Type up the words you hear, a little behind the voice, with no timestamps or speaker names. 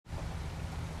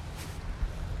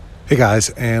Hey guys,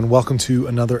 and welcome to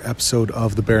another episode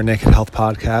of the Barenaked Health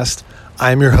Podcast.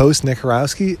 I'm your host, Nick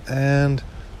Horowski, and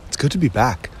it's good to be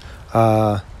back.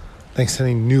 Thanks to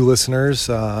any new listeners,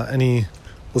 any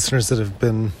listeners that have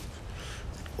been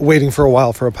waiting for a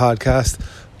while for a podcast.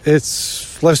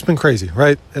 Life's been crazy,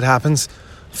 right? It happens.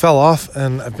 Fell off,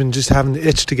 and I've been just having the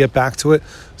itch to get back to it.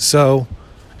 So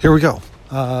here we go.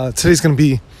 Today's going to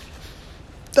be,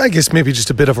 I guess, maybe just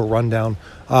a bit of a rundown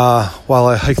while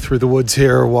I hike through the woods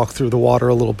here, walk through the water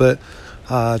a little bit.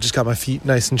 Just got my feet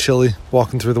nice and chilly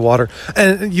walking through the water.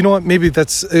 And you know what? Maybe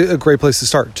that's a great place to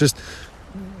start. This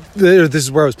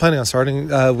is where I was planning on starting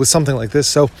with something like this.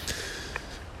 So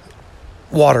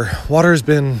water has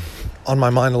been on my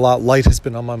mind a lot. Light has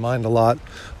been on my mind a lot,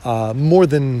 more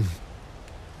than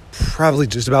probably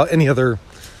just about any other,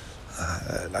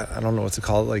 I don't know what to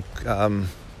call it, like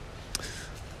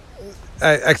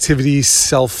activity,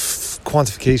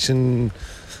 self-quantification,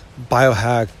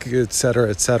 biohack,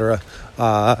 etc.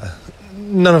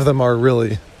 None of them are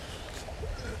really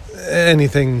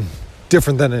anything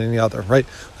different than any other, right?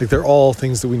 Like they're all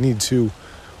things that we need to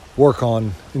work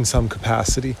on in some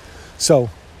capacity.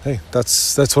 So, hey,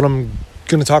 that's what I'm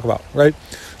going to talk about, right?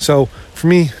 So for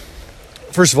me,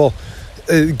 first of all,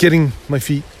 getting my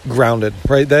feet grounded,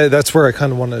 right? That's where I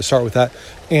kind of wanted to start with that.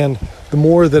 And the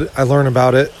more that I learn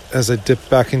about it as I dip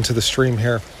back into the stream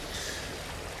here,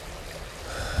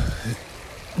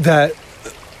 that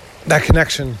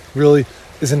connection really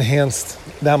is enhanced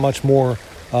that much more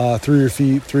through your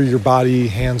feet, through your body,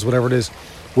 hands, whatever it is,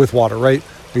 with water, right?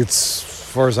 It's,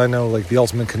 as far as I know, like the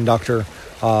ultimate conductor.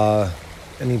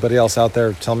 Anybody else out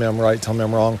there, tell me I'm right, tell me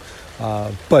I'm wrong.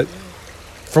 But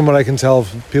from what I can tell,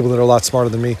 people that are a lot smarter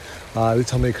than me, they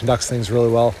tell me it conducts things really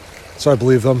well. So I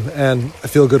believe them, and I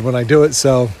feel good when I do it.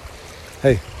 So,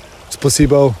 hey, it's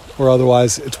placebo or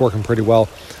otherwise, it's working pretty well.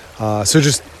 So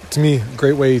just, to me, a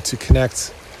great way to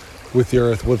connect with the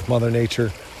earth, with Mother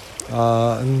Nature,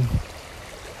 and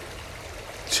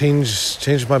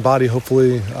change my body,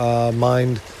 hopefully,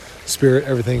 mind, spirit,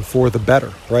 everything for the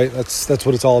better, right? That's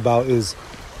what it's all about, is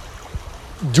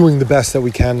doing the best that we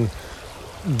can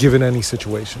given any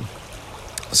situation.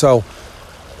 So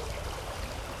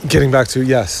getting back to,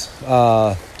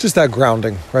 just that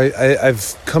grounding, right?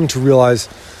 I've come to realize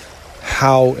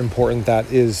how important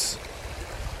that is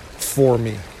for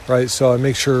me, right? So I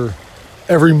make sure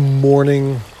every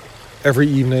morning, every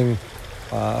evening,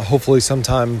 hopefully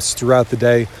sometimes throughout the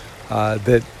day,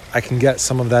 that I can get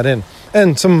some of that in.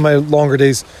 And some of my longer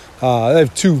days, I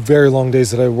have 2 very long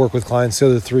days that I work with clients. The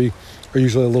other 3 are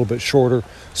usually a little bit shorter.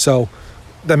 So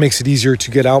that makes it easier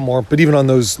to get out more. But even on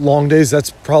those long days, that's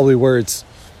probably where it's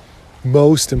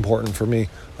most important for me,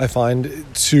 I find,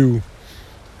 to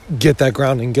get that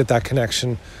grounding, get that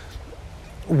connection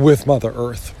with Mother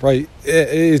Earth, right?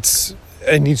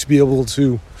 I need to be able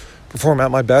to perform at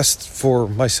my best for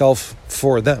myself,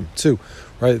 for them too,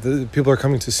 right? The people are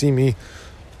coming to see me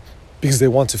because they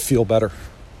want to feel better,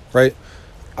 right?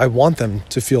 I want them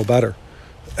to feel better,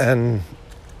 and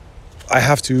I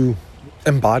have to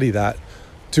embody that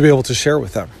to be able to share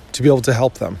with them, to be able to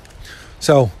help them.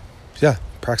 So,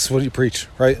 practice what you preach,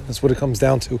 right? That's what it comes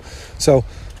down to. So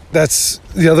that's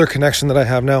the other connection that I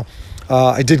have now.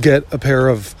 I did get a pair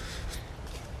of,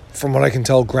 from what I can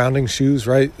tell, grounding shoes,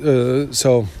 right?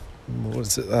 So what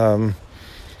is it?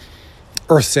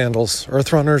 Earth sandals,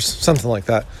 Earth runners, something like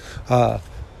that.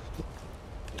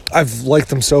 I've liked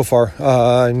them so far.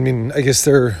 I guess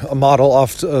they're a modeled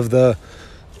after the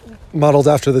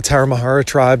Tarahumara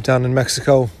tribe down in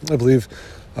Mexico, I believe,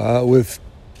 with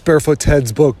Barefoot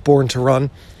Ted's book, Born to Run.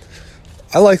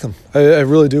 I like them. I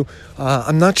really do.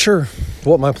 I'm not sure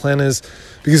what my plan is,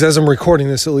 because as I'm recording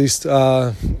this, at least,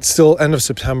 it's still end of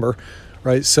September,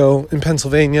 right? So in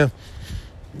Pennsylvania,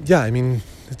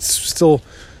 it's still,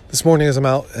 this morning as I'm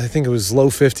out, I think it was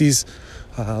low 50s.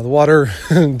 The water,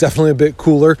 definitely a bit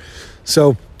cooler.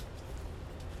 So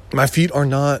my feet are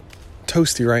not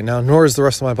toasty right now, nor is the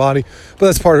rest of my body, but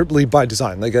that's partly by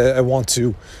design. Like I want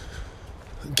to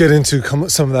get into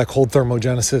some of that cold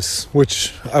thermogenesis,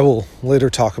 which I will later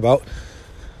talk about.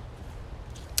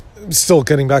 Still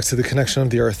getting back to the connection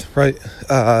of the earth, right?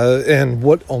 And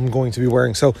what I'm going to be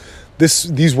wearing. So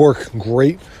these work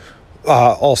great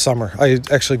all summer. I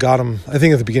actually got them, I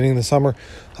think, at the beginning of the summer.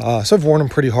 So I've worn them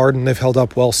pretty hard, and they've held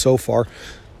up well so far.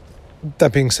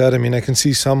 That being said, I can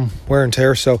see some wear and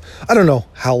tear, so I don't know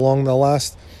how long they'll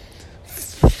last.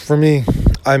 For me,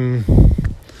 I'm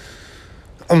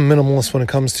a minimalist when it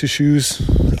comes to shoes.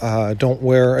 I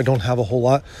don't have a whole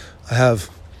lot. I have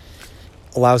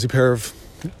a lousy pair of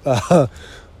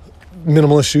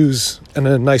minimalist shoes and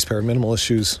a nice pair of minimalist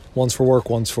shoes. One's for work,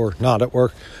 one's for not at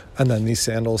work, and then these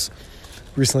sandals.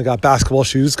 Recently got basketball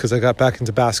shoes because I got back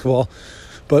into basketball.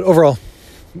 But overall,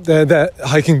 that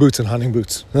hiking boots and hunting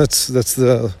boots. That's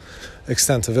the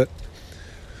extent of it.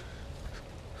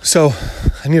 So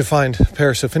I need to find a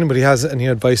pair. So if anybody has any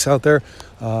advice out there,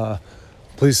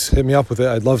 please hit me up with it.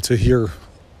 I'd love to hear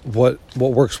what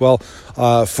works well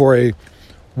for a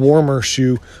warmer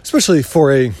shoe, especially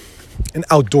for an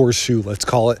outdoor shoe, let's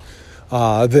call it,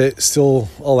 that still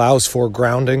allows for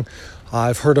grounding.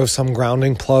 I've heard of some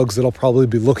grounding plugs that I'll probably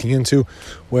be looking into,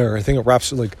 where I think it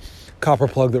wraps like copper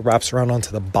plug that wraps around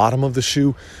onto the bottom of the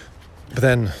shoe, but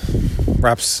then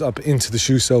wraps up into the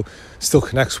shoe, so still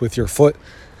connects with your foot.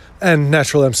 And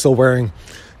naturally, I'm still wearing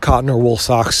cotton or wool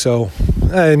socks, so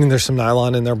I mean, there's some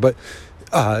nylon in there, but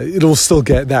it'll still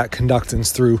get that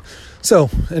conductance through. So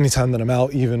anytime that I'm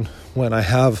out, even when I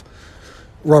have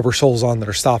rubber soles on that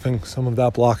are stopping some of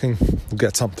that blocking, we'll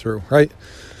get something through, right?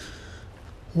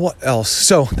 What else?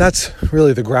 So that's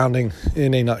really the grounding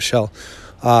in a nutshell.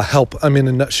 Help, I'm in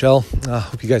a nutshell.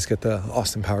 Hope you guys get the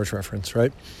Austin Powers reference,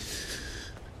 right?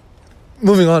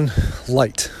 Moving on,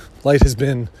 light. Light has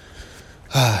been,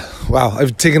 wow,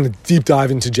 I've taken a deep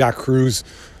dive into Jack Cruz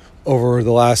over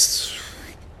the last,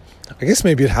 I guess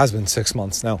maybe it has been 6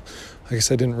 months now. I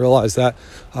guess I didn't realize that.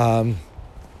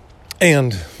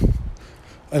 And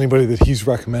anybody that he's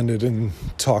recommended and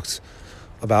talked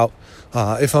about.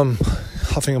 If I'm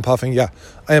huffing and puffing, yeah,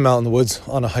 I am out in the woods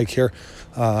on a hike here.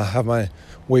 Have my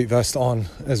weight vest on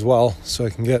as well, so I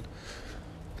can get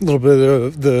a little bit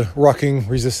of the rucking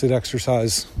resisted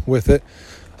exercise with it.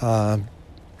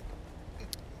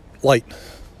 Light.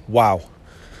 Wow.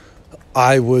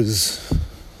 I was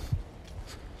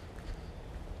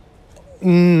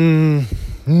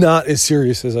not as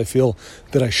serious as I feel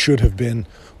that I should have been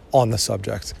on the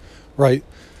subject, right?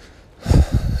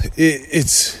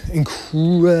 It's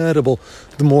incredible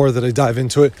the more that I dive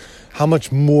into it, how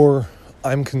much more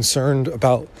I'm concerned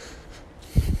about,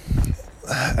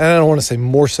 and I don't want to say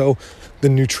more so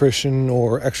than nutrition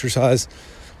or exercise,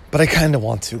 but I kind of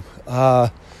want to.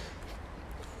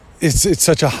 It's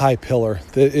such a high pillar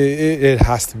that it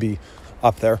has to be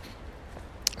up there.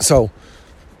 So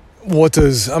I'm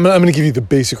going to give you the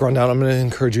basic rundown. I'm going to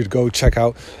encourage you to go check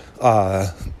out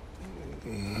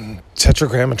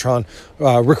Tetragrammatron,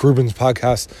 Rick Rubin's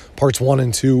podcast, parts 1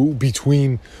 and 2,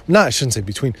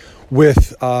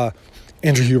 with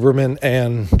Andrew Huberman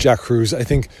and Jack Cruz. I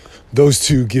think those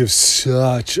two give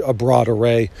such a broad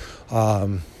array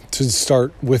to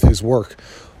start with his work.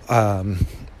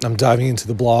 I'm diving into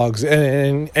the blogs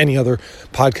and any other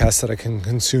podcasts that I can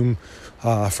consume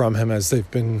from him, as they've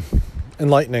been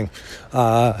enlightening,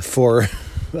 for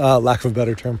lack of a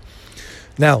better term.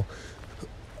 Now,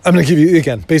 I'm going to give you,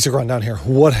 again, basic rundown here.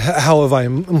 How have I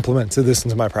implemented this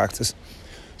into my practice?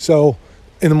 So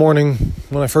in the morning,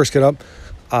 when I first get up,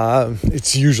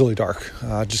 it's usually dark,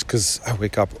 just because I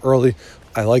wake up early.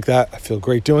 I like that. I feel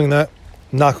great doing that.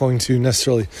 I'm not going to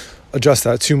necessarily adjust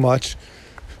that too much.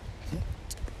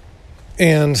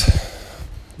 And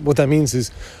what that means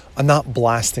is I'm not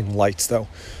blasting lights, though.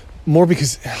 More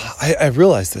because I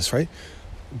realize this, right?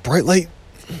 Bright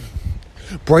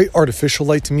artificial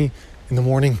light to me in the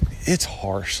morning, it's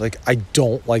harsh. Like, I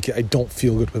don't like it. I don't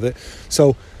feel good with it.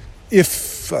 So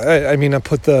if, I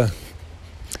put the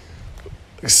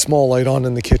small light on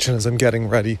in the kitchen as I'm getting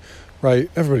ready, right?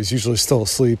 Everybody's usually still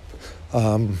asleep.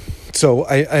 So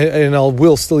I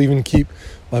will still even keep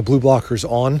my blue blockers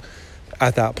on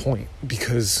at that point,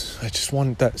 because I just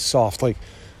want that soft, like,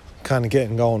 kind of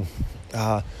getting going.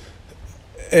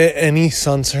 Any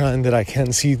sunshine that I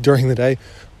can see during the day,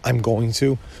 I'm going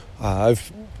to.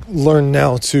 I've learned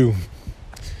now to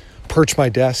perch my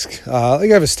desk. I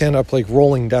have a stand-up, like,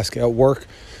 rolling desk at work,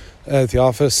 at the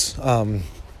office,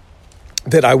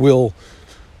 that I will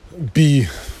be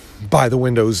by the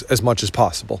windows as much as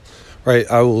possible, right?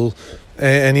 I will,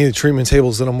 any of the treatment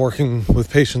tables that I'm working with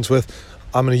patients with,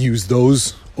 I'm going to use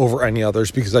those over any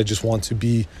others, because I just want to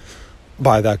be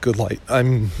by that good light.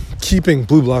 I'm keeping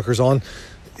blue blockers on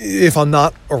if I'm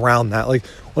not around that. Like,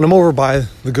 when I'm over by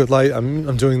the good light,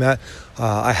 I'm doing that.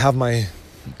 I have my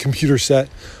computer set.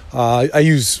 I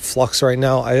use Flux right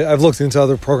now. I've looked into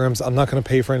other programs. I'm not going to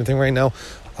pay for anything right now.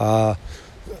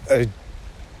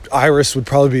 Iris would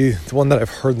probably be the one that I've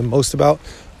heard the most about.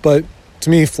 But to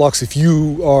me, Flux, if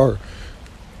you are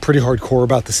pretty hardcore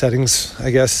about the settings, I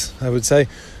guess I would say,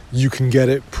 you can get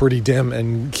it pretty dim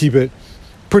and keep it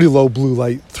pretty low blue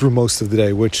light through most of the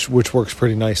day, which works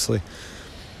pretty nicely.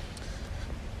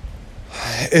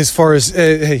 As far as,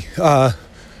 early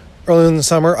in the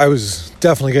summer, I was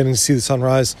definitely getting to see the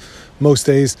sunrise most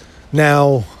days.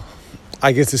 Now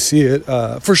I get to see it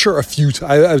for sure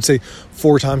I would say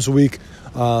 4 times a week.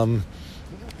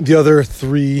 The other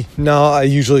 3, now I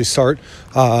usually start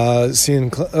seeing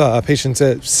patients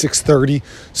at 6:30,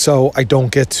 so I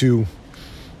don't get to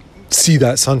see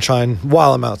that sunshine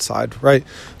while I'm outside, right?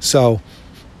 So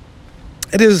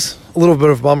it is a little bit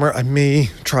of a bummer. I may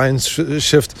try and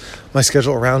shift my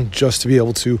schedule around just to be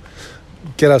able to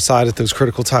get outside at those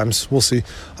critical times. We'll see.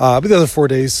 But the other 4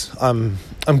 days, I'm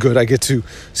good. I get to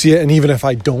see it, and even if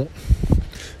I don't,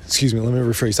 let me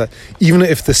rephrase that. Even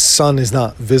if the sun is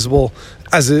not visible,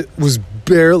 as it was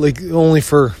barely, only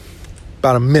for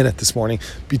about a minute this morning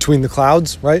between the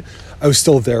clouds, right? I was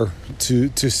still there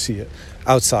to see it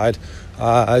outside.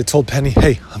 I told Penny,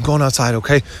 hey, I'm going outside,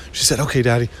 okay? She said, okay,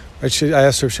 Daddy. Right? I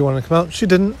asked her if she wanted to come out. She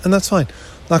didn't, and that's fine.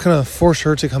 I'm not going to force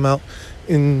her to come out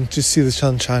and just see the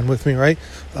sunshine with me, right?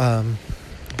 The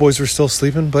boys were still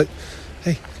sleeping, but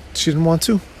hey, she didn't want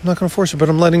to. I'm not going to force her, but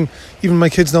I'm letting even my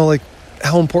kids know, like,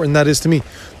 how important that is to me,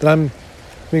 that I'm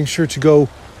making sure to go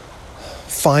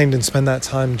find and spend that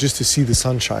time just to see the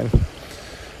sunshine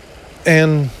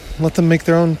and let them make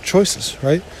their own choices,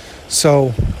 right?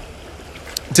 So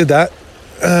did that,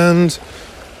 and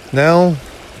now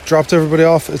dropped everybody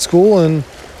off at school and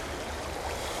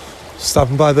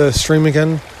stopping by the stream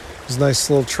again. There's a nice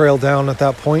little trail down at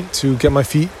that point to get my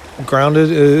feet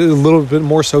grounded a little bit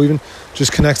more, so even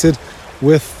just connected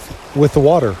with the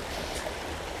water.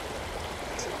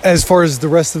 As far as the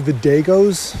rest of the day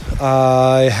goes,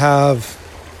 I have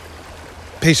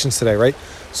patients today, right?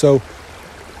 So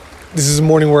this is a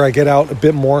morning where I get out a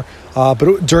bit more. But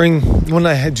when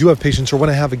I do have patients, or when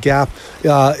I have a gap,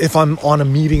 if I'm on a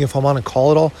meeting, if I'm on a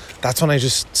call at all, that's when I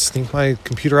just sneak my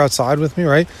computer outside with me,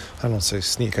 right? I don't say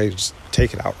sneak, I just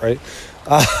take it out, right?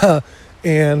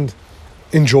 And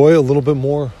enjoy a little bit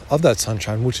more of that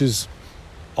sunshine, which is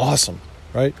awesome,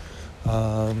 right?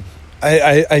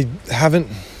 I haven't,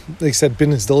 like I said,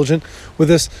 been as diligent with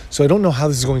this, so I don't know how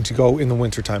this is going to go in the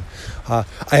wintertime. I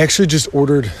actually just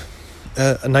ordered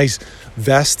a nice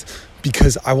vest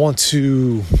because I want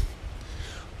to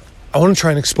try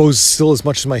and expose still as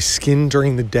much as my skin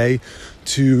during the day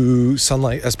to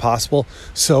sunlight as possible.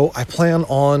 So I plan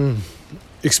on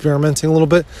experimenting a little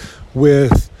bit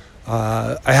with,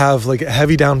 I have like a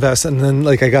heavy down vest, and then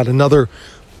like I got another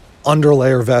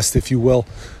underlayer vest, if you will,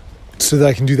 so that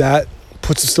I can do that,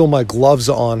 put still my gloves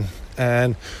on,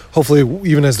 and hopefully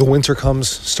even as the winter comes,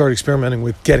 start experimenting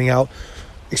with getting out,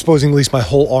 exposing at least my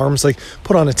whole arms, like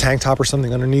put on a tank top or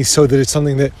something underneath, so that it's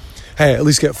something that, hey, at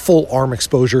least get full arm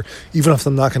exposure, even if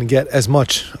I'm not going to get as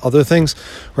much other things,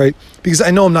 right? Because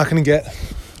I know I'm not going to get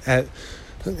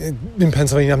in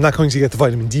Pennsylvania, I'm not going to get the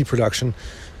vitamin D production.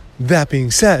 That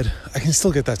being said, I can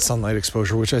still get that sunlight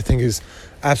exposure, which I think is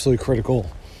absolutely critical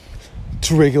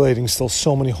to regulating still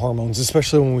so many hormones,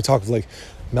 especially when we talk of like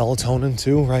melatonin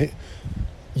too, right?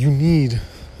 You need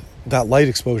that light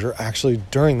exposure actually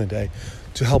during the day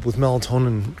to help with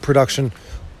melatonin production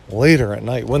later at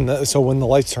night. When the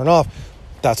lights turn off,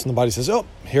 that's when the body says, oh,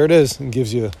 here it is, and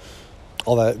gives you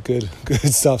all that good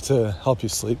stuff to help you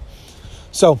sleep.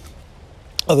 So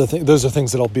those are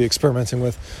things that I'll be experimenting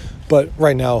with. But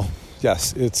right now,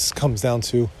 yes, it comes down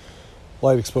to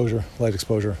light exposure,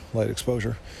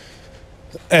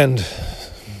 and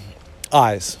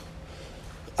eyes.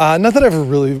 Not that I ever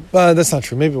really, that's not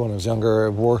true. Maybe when I was younger, I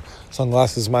wore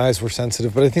sunglasses, my eyes were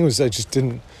sensitive, but I think I just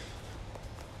didn't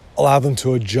allow them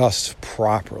to adjust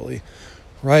properly,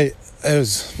 right? I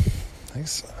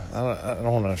don't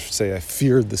want to say I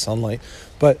feared the sunlight,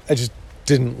 but I just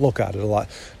didn't look at it a lot.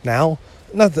 Now,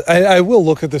 not that I will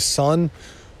look at the sun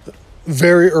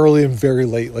very early and very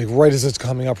late, like right as it's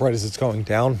coming up, right as it's going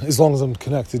down, as long as I'm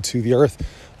connected to the earth.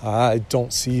 I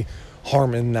don't see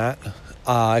harm in that.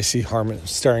 I see harm in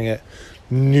staring at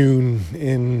noon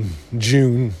in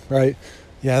June, right?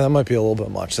 Yeah, that might be a little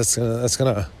bit much. That's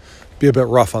gonna be a bit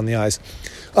rough on the eyes.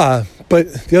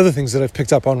 But the other things that I've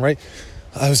picked up on, right?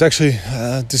 I was actually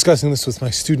discussing this with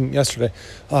my student yesterday,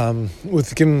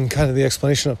 with giving kind of the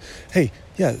explanation of, hey,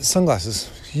 yeah, sunglasses.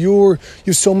 You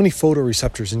have so many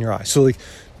photoreceptors in your eye, so like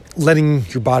letting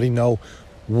your body know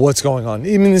what's going on.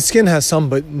 I mean, the skin has some,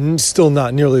 but still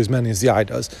not nearly as many as the eye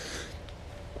does.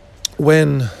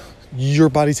 When your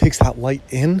body takes that light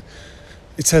in,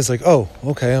 it says like, oh,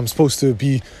 okay, I'm supposed to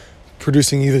be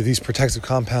producing either these protective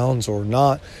compounds or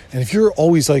not. And if you're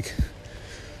always like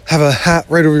have a hat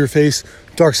right over your face,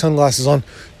 dark sunglasses on,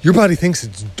 your body thinks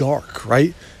it's dark,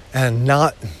 right? And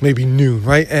not maybe noon,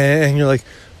 right? And you're like,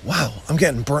 wow, I'm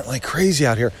getting burnt like crazy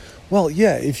out here. Well,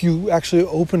 yeah, if you actually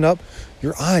open up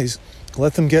your eyes,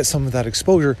 let them get some of that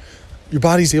exposure, your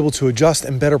body's able to adjust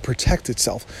and better protect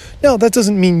itself. Now, that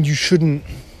doesn't mean you shouldn't,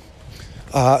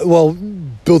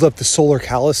 build up the solar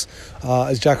callus,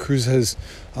 as Jack Cruz has,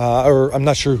 or I'm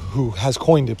not sure who has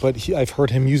coined it, but I've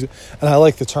heard him use it, and I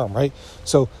like the term, right?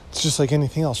 So it's just like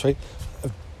anything else, right?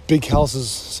 Big calluses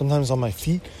sometimes on my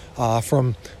feet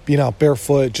from being out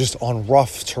barefoot, just on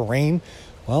rough terrain.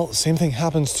 Well, same thing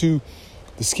happens to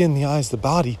the skin, the eyes, the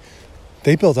body.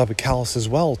 They build up a callus as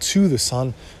well to the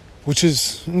sun, which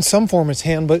is in some form a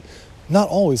tan, but not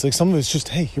always. Like some of it's just,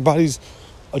 hey, your body's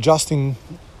adjusting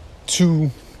to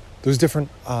those different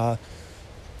wavelengths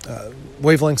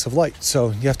of light,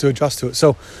 so you have to adjust to it.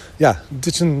 So yeah,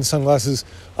 ditching the sunglasses.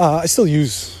 I still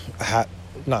use a hat,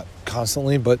 not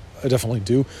constantly, but I definitely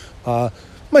do.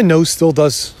 My nose still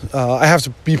does. I have to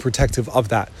be protective of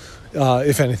that,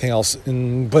 if anything else.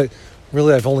 But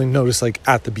really, I've only noticed like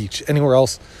at the beach. Anywhere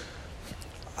else,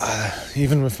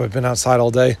 even if I've been outside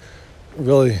all day,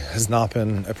 really has not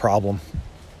been a problem.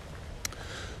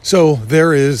 So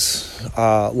there is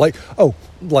light. Oh,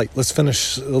 light. Let's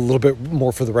finish a little bit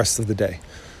more for the rest of the day.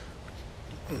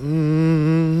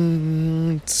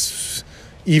 It's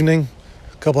evening,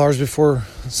 a couple hours before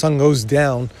the sun goes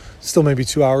down, still maybe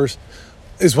 2 hours,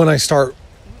 is when I start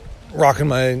rocking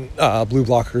my blue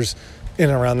blockers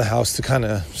in and around the house to kind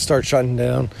of start shutting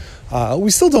down. We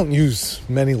still don't use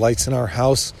many lights in our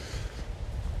house.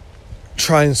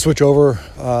 Try and switch over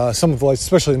some of the lights,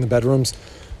 especially in the bedrooms.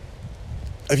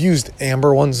 I've used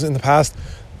amber ones in the past.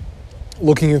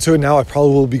 Looking into it now, I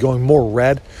probably will be going more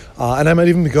red. And I might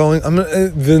even be going...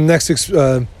 the next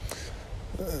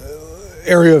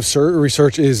area of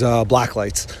research is black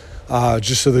lights.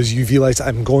 Just so those UV lights,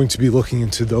 I'm going to be looking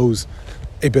into those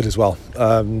a bit as well.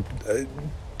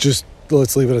 Just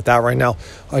let's leave it at that right now.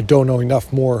 I don't know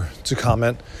enough more to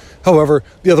comment. However,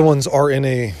 the other ones are in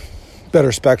a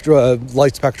better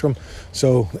light spectrum.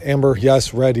 So amber,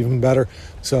 yes. Red, even better.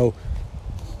 So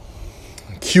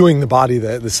cueing the body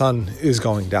that the sun is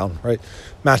going down, right?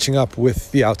 Matching up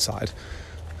with the outside.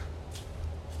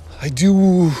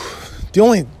 The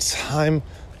only time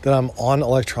that I'm on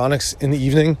electronics in the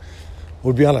evening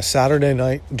would be on a Saturday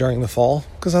night during the fall,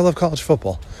 because I love college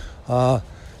football.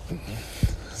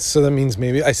 So that means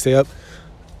maybe I stay up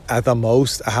at the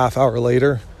most a half hour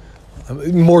later,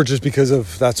 more just because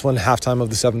of that's when halftime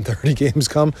of the 7:30 games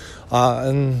come,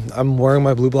 and I'm wearing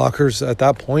my blue blockers at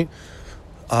that point.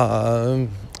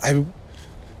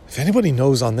 If anybody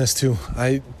knows on this too,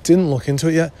 I didn't look into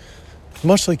it yet.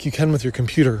 Much like you can with your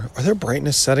computer, are there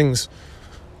brightness settings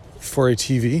for a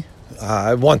TV?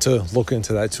 I want to look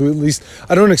into that too. At least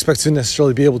I don't expect to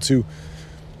necessarily be able to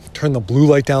turn the blue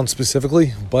light down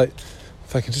specifically, but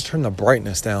if I can just turn the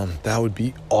brightness down, that would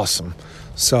be awesome.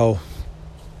 So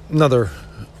another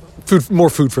more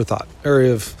food for thought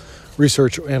area of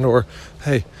research, and or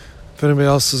hey, if anybody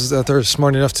else is out there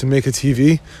smart enough to make a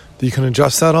TV that you can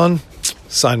adjust that on,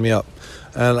 sign me up.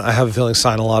 And I have a feeling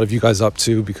sign a lot of you guys up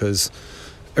too, because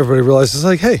everybody realizes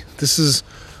like, hey, this is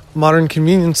modern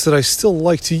convenience that I still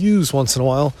like to use once in a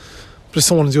while, but I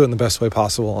still want to do it in the best way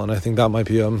possible. And I think that might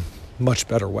be a much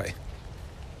better way.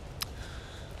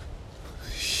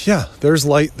 Yeah, there's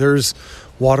light, there's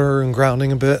water and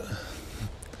grounding a bit.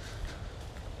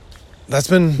 That's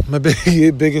been my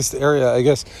biggest area, I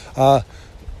guess.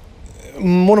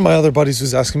 One of my other buddies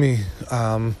was asking me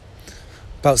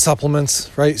about supplements,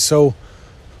 right? So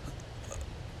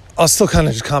I'll still kind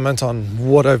of just comment on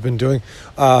what I've been doing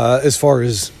as far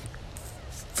as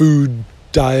food,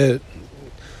 diet,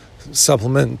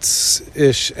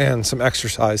 supplements-ish, and some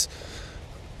exercise.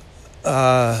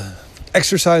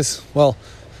 Exercise, well,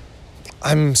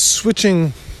 I'm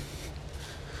switching,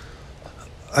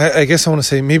 I guess I want to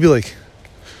say maybe like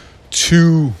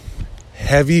 2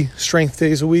 heavy strength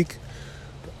days a week,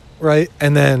 right?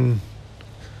 And then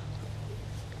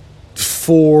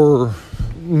 4,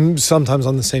 sometimes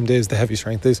on the same day as the heavy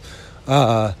strength days,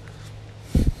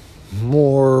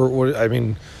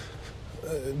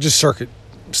 just circuit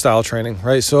style training,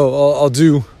 right? So I'll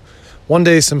do one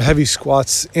day some heavy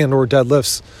squats and or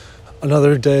deadlifts.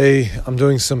 Another day I'm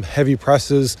doing some heavy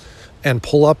presses and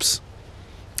pull-ups.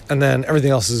 And then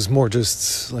everything else is more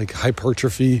just like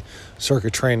hypertrophy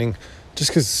circuit training, just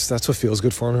because that's what feels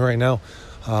good for me right now.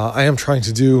 I am trying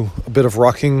to do a bit of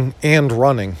rocking and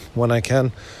running when I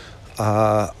can.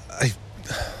 I'm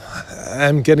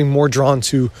getting more drawn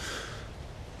to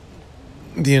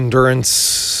the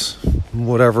endurance,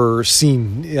 whatever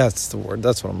scene. Yeah, that's the word.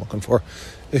 That's what I'm looking for,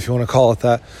 if you want to call it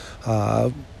that.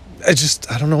 I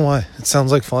don't know why. It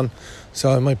sounds like fun.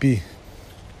 So it might be,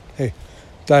 hey,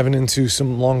 diving into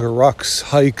some longer rucks,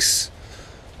 hikes,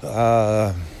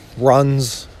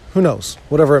 runs, who knows,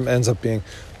 whatever it ends up being.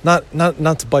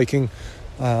 Not to biking.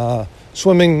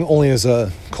 Swimming only as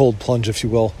a cold plunge, if you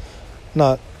will.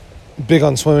 Not big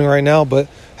on swimming right now, but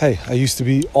hey, I used to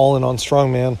be all in on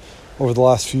strongman over the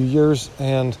last few years,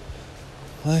 and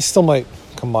I still might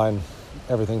combine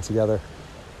everything together.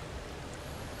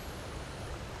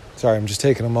 Sorry, I'm just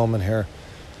taking a moment here.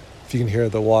 If you can hear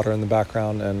the water in the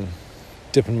background and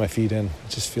dipping my feet in, it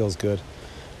just feels good.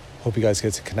 Hope you guys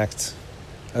get to connect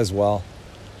as well.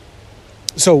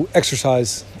 So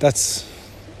exercise,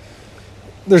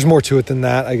 there's more to it than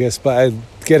that, I guess, but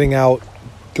getting out,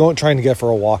 trying to get for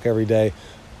a walk every day,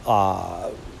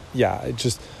 I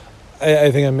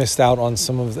think I missed out on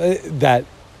some of that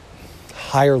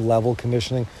higher level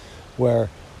conditioning where,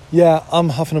 I'm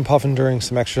huffing and puffing during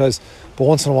some exercise, but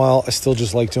once in a while, I still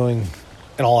just like doing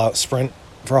an all-out sprint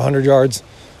for 100 yards,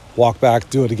 walk back,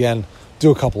 do it again,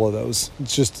 do a couple of those.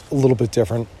 It's just a little bit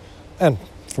different, and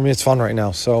for me, it's fun right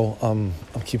now, so I'm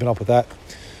keeping up with that.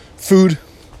 Food,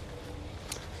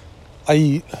 I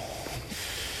eat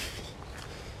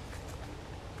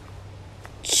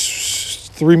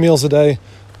 3 meals a day,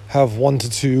 have 1 to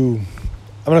 2,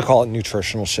 I'm going to call it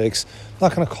nutritional shakes. I'm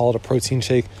not going to call it a protein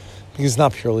shake because it's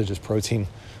not purely just protein.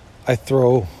 I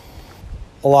throw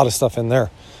a lot of stuff in there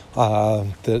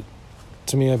that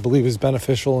to me I believe is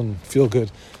beneficial and feel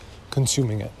good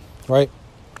consuming it, right?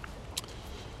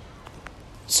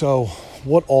 So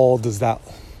what all does that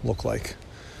look like?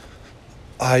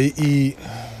 I eat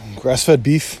grass-fed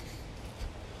beef.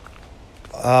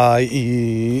 I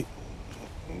eat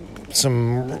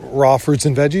some raw fruits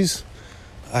and veggies.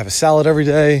 I have a salad every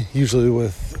day, usually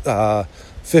with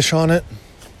fish on it.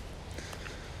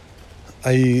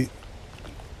 I eat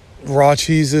raw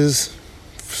cheeses,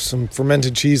 some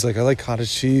fermented cheese, like I like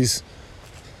cottage cheese.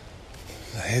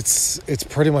 It's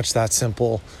pretty much that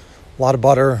simple. A lot of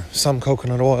butter, some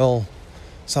coconut oil,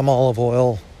 some olive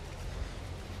oil.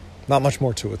 Not much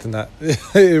more to it than that.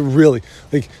 It really,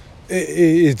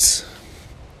 it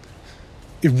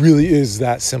really is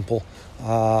that simple.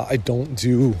 I don't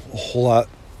do a whole lot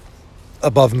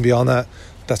above and beyond that.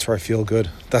 That's where I feel good.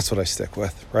 That's what I stick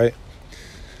with, right?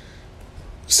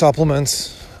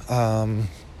 Supplements.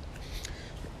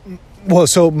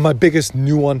 So my biggest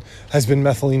new one has been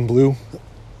methylene blue.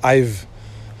 I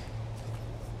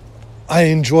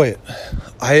enjoy it.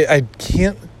 I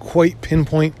can't quite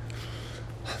pinpoint.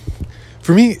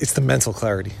 For me, it's the mental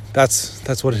clarity.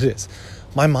 That's what it is.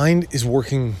 My mind is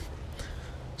working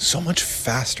so much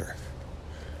faster.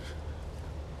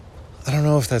 I don't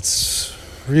know if that's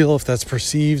real, if that's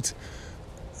perceived.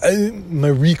 My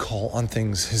recall on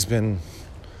things has been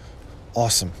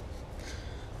awesome.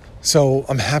 So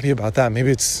I'm happy about that.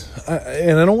 Maybe it's,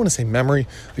 and I don't want to say memory,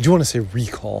 I do want to say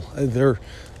recall. They're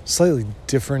slightly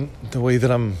different the way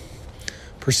that I'm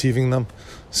perceiving them.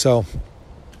 So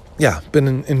yeah,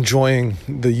 been enjoying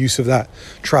the use of that,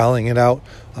 trialing it out.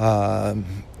 Other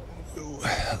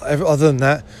than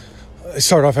that, I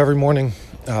start off every morning,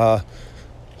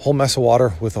 whole mess of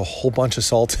water with a whole bunch of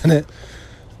salt in it.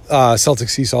 Celtic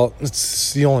sea salt.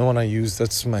 It's the only one I use.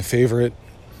 That's my favorite.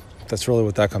 That's really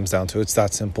what that comes down to. It's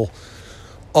that simple.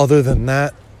 Other than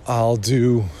that, I'll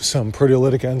do some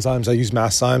proteolytic enzymes. I use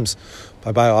Masszymes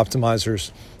by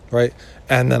Biooptimizers, right?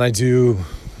 And then I do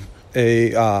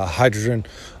a hydrogen,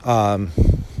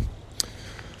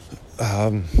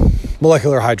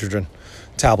 molecular hydrogen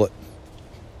tablet.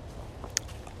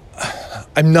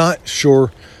 I'm not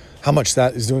sure how much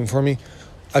that is doing for me.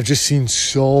 I've just seen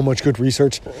so much good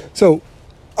research. So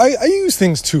I use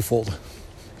things twofold.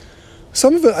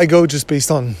 Some of it I go just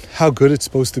based on how good it's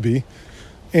supposed to be.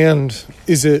 And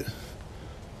is it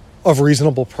of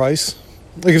reasonable price?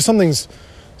 Like if something's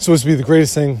supposed to be the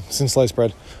greatest thing since sliced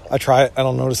bread, I try it, I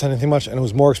don't notice anything much, and it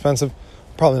was more expensive,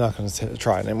 I'm probably not going to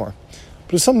try it anymore.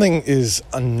 But if something is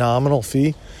a nominal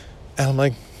fee, and I'm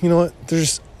like, you know what,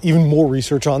 there's even more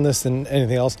research on this than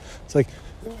anything else. It's like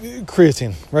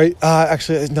creatine, right?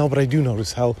 Actually, no, but I do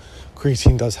notice how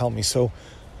creatine does help me. So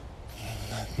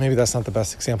maybe that's not the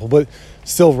best example, but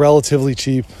still relatively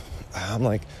cheap. I'm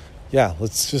like, yeah,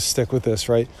 let's just stick with this,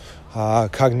 right?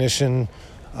 Cognition,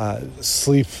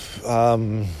 sleep,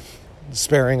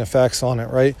 sparing effects on it,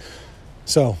 right?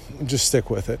 So just stick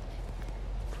with it.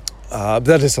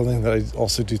 That is something that I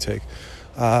also do take.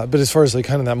 But as far as like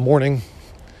kind of that morning,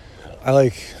 I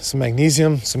like some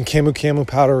magnesium, some camu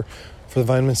powder for the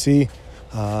vitamin C.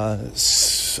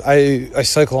 I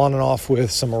cycle on and off with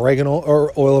some oregano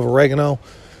or oil of oregano.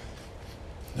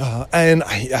 And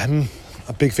I'm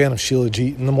a big fan of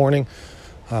Shilajit in the morning.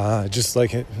 Just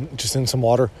like it, just in some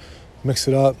water, mix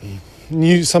it up.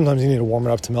 Sometimes you need to warm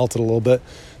it up to melt it a little bit.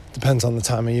 Depends on the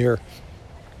time of year.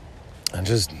 And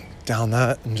just down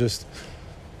that and just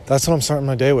That's what I'm starting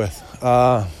my day with.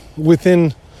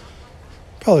 Within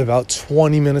probably about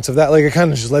 20 minutes of that, like I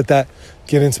kind of just let that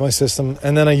get into my system.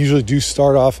 And then I usually do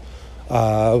start off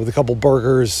with a couple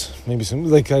burgers, maybe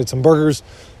I had some burgers,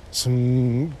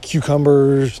 some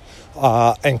cucumbers,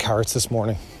 and carrots this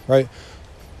morning, right?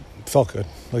 Felt good.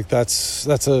 Like that's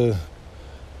a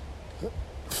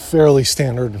fairly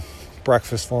standard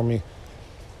breakfast for me.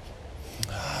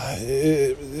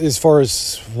 As far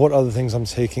as what other things I'm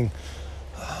taking,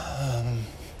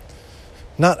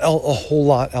 not a whole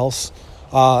lot else.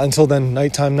 Until then,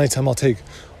 nighttime I'll take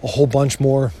a whole bunch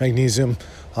more magnesium.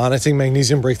 And I take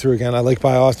Magnesium Breakthrough again. I like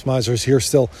Biooptimizers here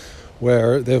still,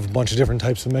 where they have a bunch of different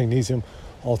types of magnesium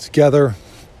all together.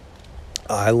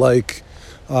 I like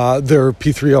their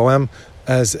P3OM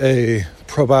as a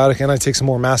probiotic, and I take some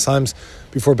more Masszymes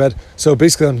before bed. So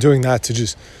basically I'm doing that to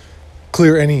just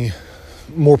clear any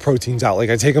more proteins out. Like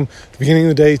I take them at the beginning of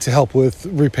the day to help with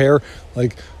repair,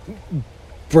 like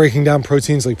breaking down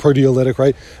proteins, like proteolytic,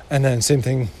 right? And then same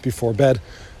thing before bed.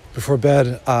 Before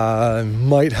bed, I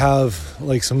might have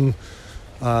like some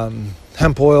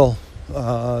hemp oil,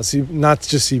 not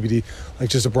just CBD, like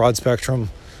just a broad spectrum.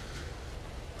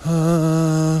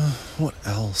 What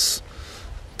else?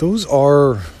 Those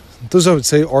I would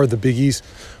say are the biggies,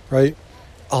 right?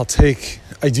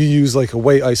 I do use like a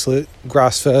whey isolate,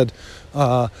 grass-fed.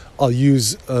 I'll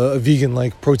use a vegan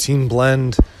like protein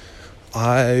blend.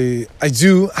 I'm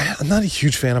not a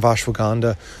huge fan of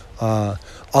ashwagandha.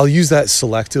 I'll use that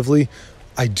selectively.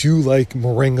 I do like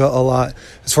moringa a lot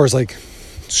as far as like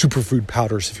superfood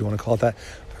powders, if you want to call it that.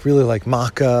 I really like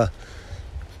maca.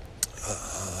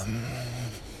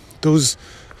 Those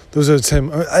I would say.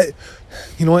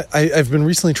 You know what? I've been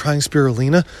recently trying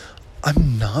spirulina.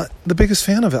 I'm not the biggest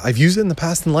fan of it. I've used it in the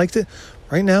past and liked it.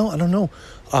 Right now, I don't know.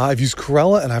 I've used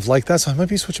Chlorella and I've liked that, so I might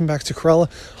be switching back to Chlorella.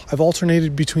 I've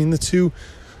alternated between the two.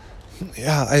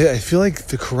 Yeah, I feel like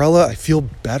the Chlorella I feel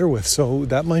better with, so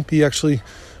that might be actually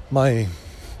my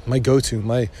go-to,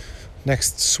 my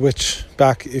next switch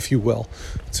back, if you will,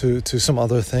 to some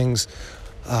other things.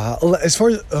 As far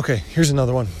as, okay, here's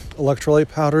another one. Electrolyte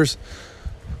powders.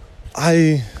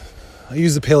 I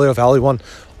use the Paleo Valley one.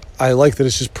 I like that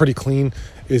it's just pretty clean.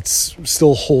 It's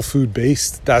still whole food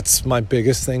based. That's my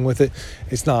biggest thing with it.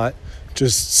 It's not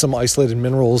just some isolated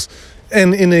minerals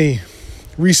and in a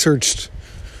researched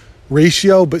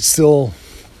ratio, but still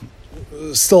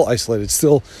isolated,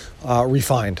 still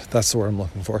refined. That's the word I'm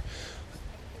looking for.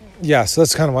 Yeah, so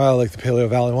that's kind of why I like the Paleo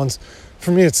Valley ones.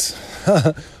 For me, it's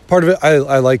part of it.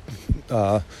 I like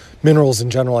minerals in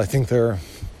general. I think they're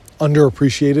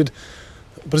underappreciated,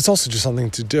 but it's also just something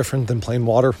different than plain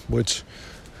water, which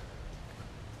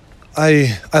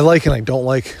I like and I don't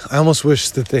like. I almost wish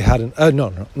that they had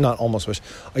not almost wish.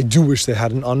 I do wish they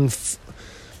had an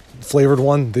unflavored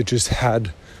one that just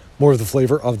had more of the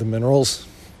flavor of the minerals,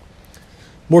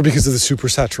 more because of the super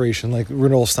saturation. Like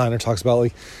Rudolf Steiner talks about,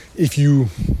 like if you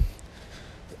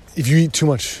eat too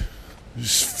much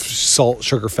salt,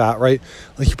 sugar, fat, right?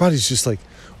 Like your body's just like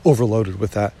overloaded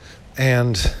with that,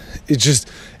 and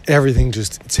everything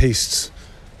just tastes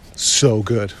so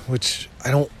good, which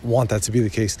I don't want that to be the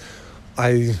case.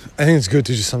 I think it's good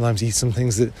to just sometimes eat some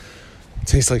things that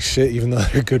taste like shit, even though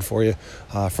they're good for you,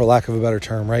 for lack of a better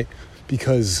term, right?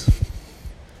 Because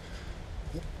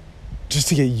just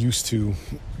to get used to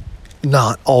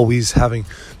not always having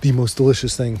the most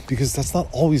delicious thing, because that's not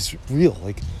always real.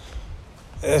 Like,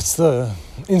 it's the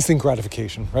instant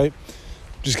gratification, right?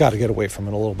 Just got to get away from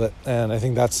it a little bit. And I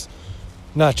think that's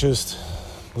not just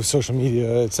with social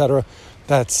media, etc.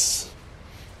 That's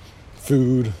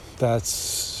food,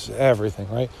 that's everything,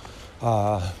 right?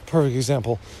 Perfect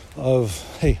example of,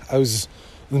 hey, I was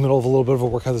in the middle of a little bit of a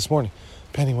workout this morning.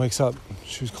 Penny wakes up,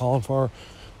 she was calling for her.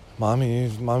 Mommy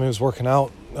was working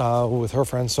out with her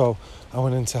friends, so I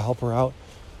went in to help her out.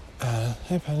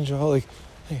 Hey, Penny Joe, like,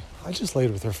 hey, I just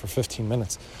laid with her for 15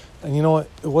 minutes. And you know what?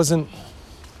 It wasn't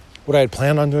what I had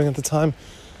planned on doing at the time,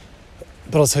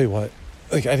 but I'll tell you what,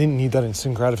 like, I didn't need that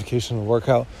instant gratification of the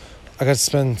workout. I got to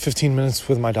spend 15 minutes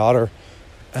with my daughter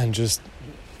and just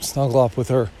snuggle up with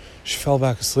her. She fell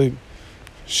back asleep.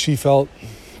 She felt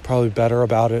probably better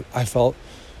about it. I felt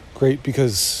great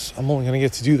because I'm only going to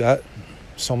get to do that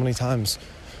so many times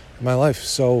in my life.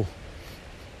 So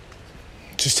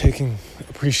just taking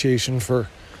appreciation for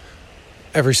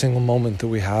every single moment that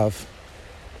we have.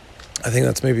 I think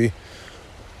that's maybe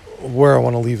where I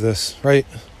want to leave this, right?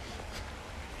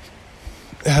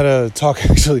 I had a talk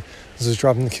actually as I was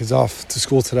dropping the kids off to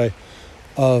school today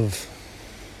of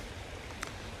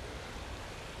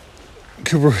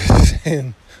Cooper was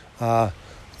saying, my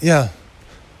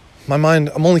mind,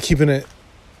 I'm only keeping it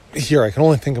here. I can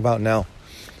only think about now.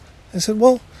 I said,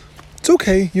 well, it's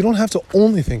okay. You don't have to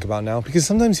only think about now, because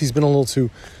sometimes he's been a little too,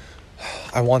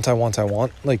 I want,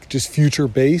 like just future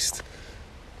based.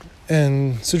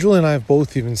 And so Julie and I have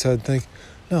both even said, like,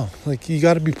 no, like you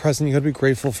got to be present. You got to be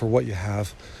grateful for what you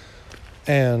have.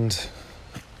 And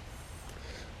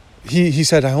he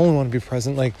said, I only want to be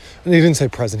present. Like, and he didn't say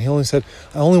present. He only said,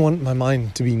 I only want my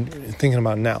mind to be thinking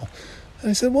about now. And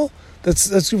I said, well,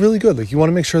 that's really good. Like, you want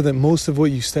to make sure that most of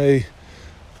what you stay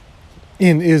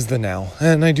in is the now.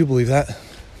 And I do believe that.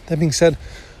 That being said,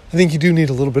 I think you do need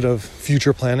a little bit of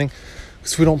future planning,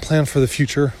 because if we don't plan for the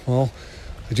future, well,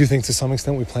 I do think to some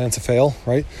extent we plan to fail,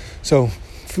 right? So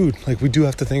food, like we do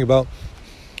have to think about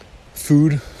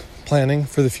food planning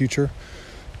for the future,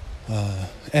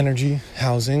 energy,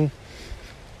 housing.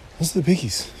 Those are the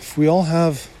biggies. If we all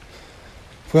have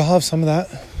some of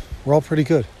that, we're all pretty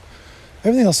good.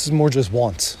 Everything else is more just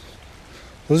wants.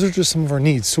 Those are just some of our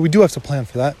needs. So we do have to plan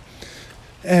for that.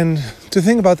 And to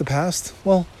think about the past,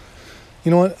 well, you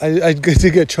know what? I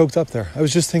did get choked up there. I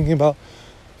was just thinking about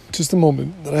just a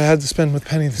moment that I had to spend with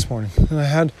Penny this morning. And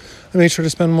I made sure to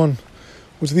spend one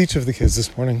with each of the kids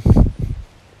this morning.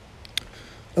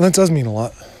 And that does mean a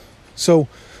lot. So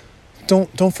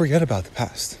don't forget about the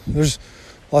past. There's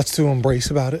lots to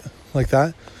embrace about it like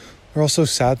that. There are also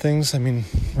sad things. I mean,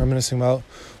 reminiscing about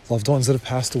loved ones that have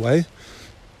passed away.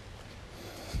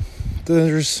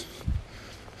 There's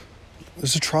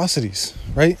atrocities,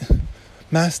 right?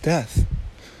 Mass death.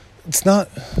 It's not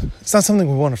something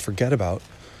we want to forget about.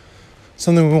 It's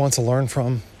something we want to learn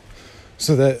from,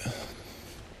 so that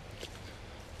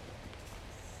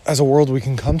as a world we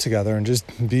can come together and just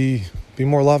be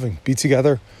more loving, be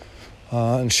together,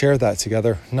 and share that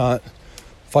together, not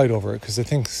fight over it. Because I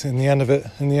think in the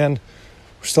end,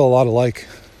 we're still a lot alike.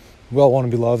 We all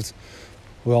want to be loved.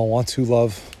 We all want to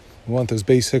love. We want those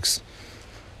basics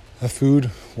of food,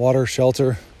 water,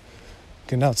 shelter,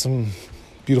 getting out some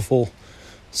beautiful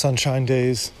sunshine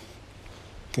days,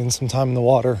 getting some time in the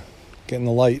water, getting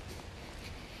the light,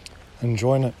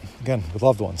 enjoying it, again, with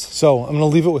loved ones. So I'm going to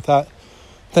leave it with that.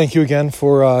 Thank you again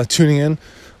for tuning in.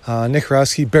 Nick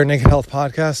Horowski, Barenaked Health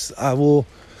Podcast. I will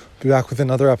be back with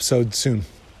another episode soon.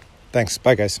 Thanks.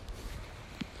 Bye, guys.